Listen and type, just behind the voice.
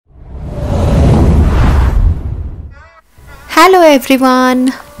Hello everyone,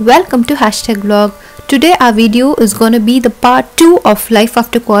 welcome to #vlog. Today our video is going to be the part 2 of life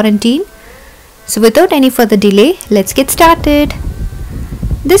after quarantine. So without any further delay, let's get started.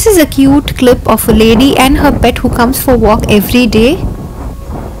 This is a cute clip of a lady and her pet who comes for a walk every day.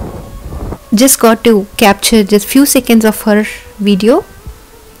 Just got to capture just few seconds of her video.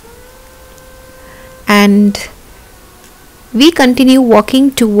 And we continue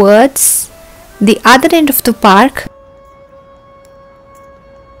walking towards the other end of the park.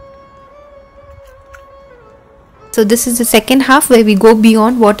 So this is the second half where we go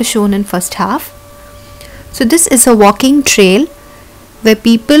beyond what is shown in first half. So this is a walking trail where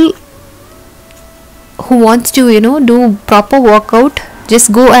people who wants to do proper workout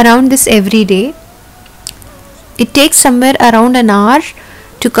just go around this every day. It takes somewhere around an hour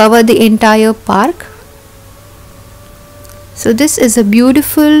to cover the entire park. So this is a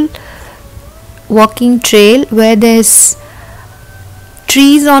beautiful walking trail where there's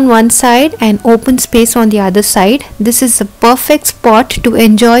trees on one side and open space on the other side. This is a perfect spot to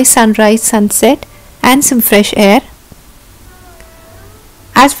enjoy sunrise, sunset and some fresh air.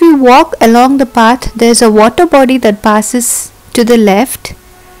 As we walk along the path, there's a water body that passes to the left.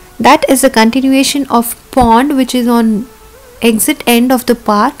 That is a continuation of pond which is on exit end of the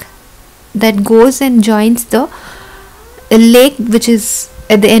park that goes and joins the lake which is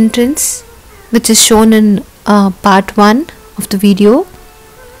at the entrance, which is shown in part 1 of the video.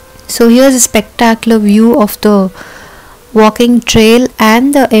 So here's a spectacular view of the walking trail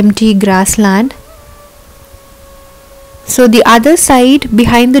and the empty grassland. So the other side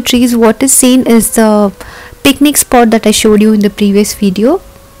behind the trees, what is seen is the picnic spot that I showed you in the previous video.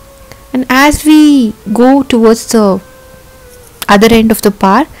 And as we go towards the other end of the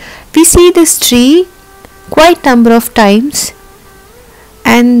park, we see this tree quite number of times,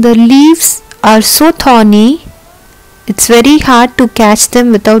 and the leaves are so thorny. It's very hard to catch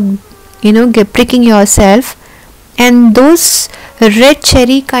them without pricking yourself, and those red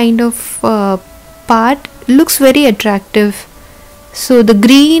cherry kind of part looks very attractive. So the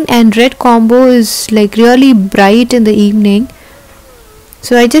green and red combo is like really bright in the evening.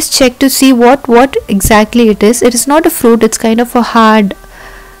 So I just checked to see what exactly it is. It is not a fruit, it's kind of a hard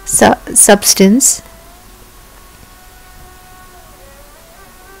substance.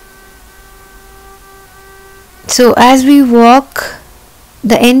 So as we walk,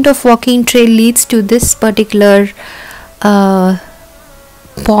 the end of walking trail leads to this particular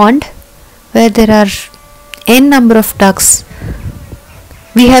pond where there are n number of ducks.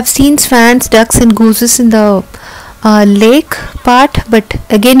 We have seen swans, ducks and gooses in the lake part, but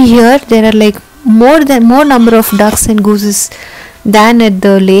again here there are like more number of ducks and gooses than at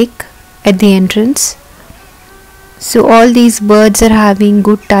the lake at the entrance. So all these birds are having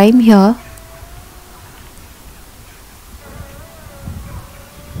good time here.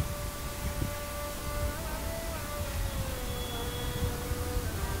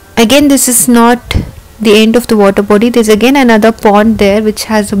 Again, this is not the end of the water body. There's again another pond there which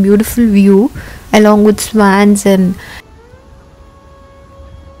has a beautiful view along with swans. And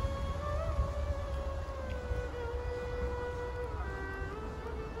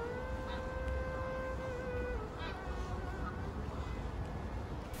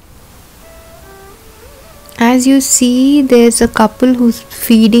as you see, there's a couple who's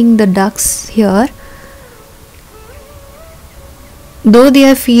feeding the ducks here. Though they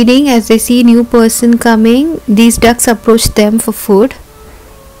are feeding, as they see new person coming, these ducks approach them for food.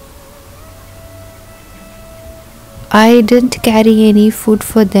 I didn't carry any food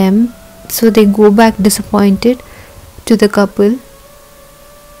for them, so they go back disappointed to the couple,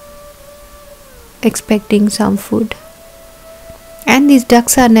 expecting some food. And these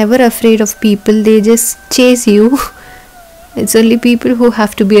ducks are never afraid of people, they just chase you. It's only people who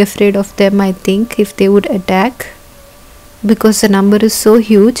have to be afraid of them, I think, if they would attack, because the number is so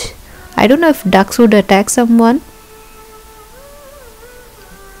huge. I don't know if ducks would attack someone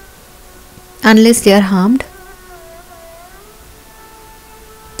unless they are harmed.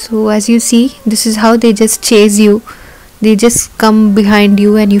 So as you see, this is how they just chase you. They just come behind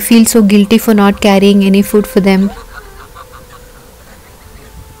you and you feel so guilty for not carrying any food for them.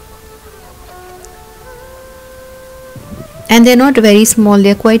 And they're not very small,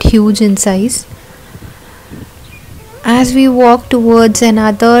 they're quite huge in size. As we walk towards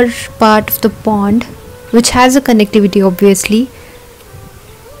another part of the pond, which has a connectivity obviously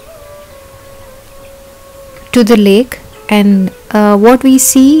to the lake, and what we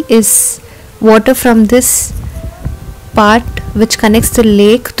see is water from this part which connects the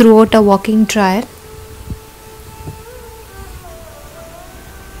lake throughout a walking trail.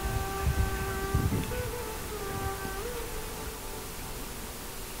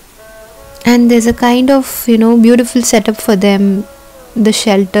 And there's a kind of beautiful setup for them, the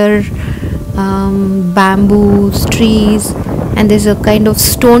shelter, bamboos, trees, and there's a kind of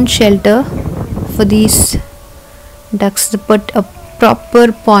stone shelter for these ducks to put a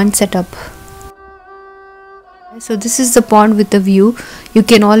proper pond setup. So this is the pond with the view. You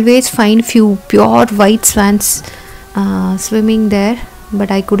can always find few pure white swans swimming there,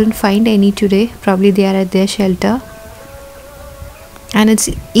 but I couldn't find any today. Probably they are at their shelter. And it's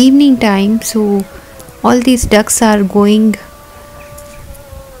evening time, so all these ducks are going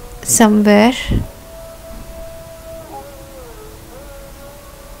somewhere.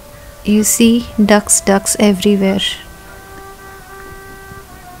 You see ducks everywhere.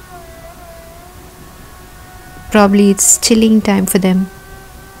 Probably it's chilling time for them.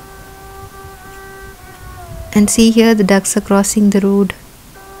 And see here, the ducks are crossing the road.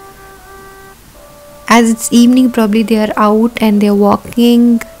 As it's evening, probably they are out and they're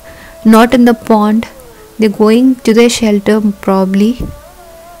walking, not in the pond. They're going to their shelter probably.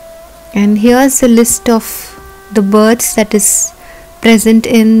 And here's a list of the birds that is present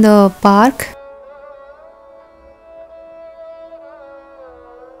in the park.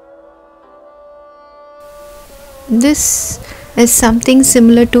 This is something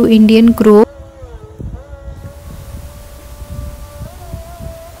similar to Indian crow.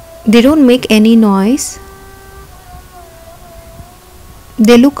 They don't make any noise.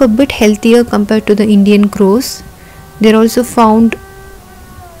 They look a bit healthier compared to the Indian crows. They're also found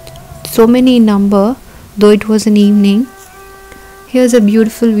so many in number, though it was an evening. Here's a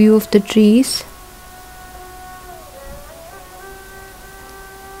beautiful view of the trees.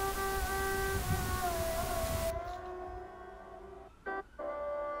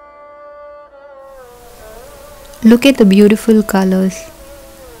 Look at the beautiful colors.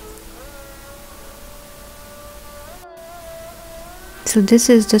 So this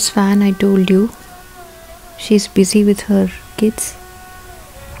is the swan I told you. She's busy with her kids.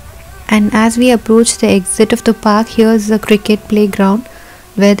 And as we approach the exit of the park, here's the cricket playground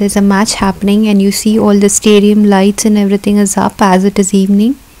where there's a match happening, and you see all the stadium lights and everything is up as it is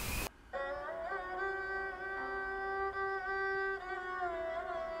evening.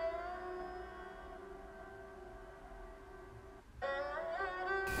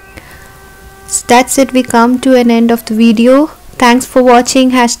 So that's it, we come to an end of the video. Thanks for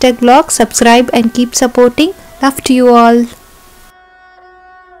watching #vlog. Subscribe and keep supporting. Love to you all.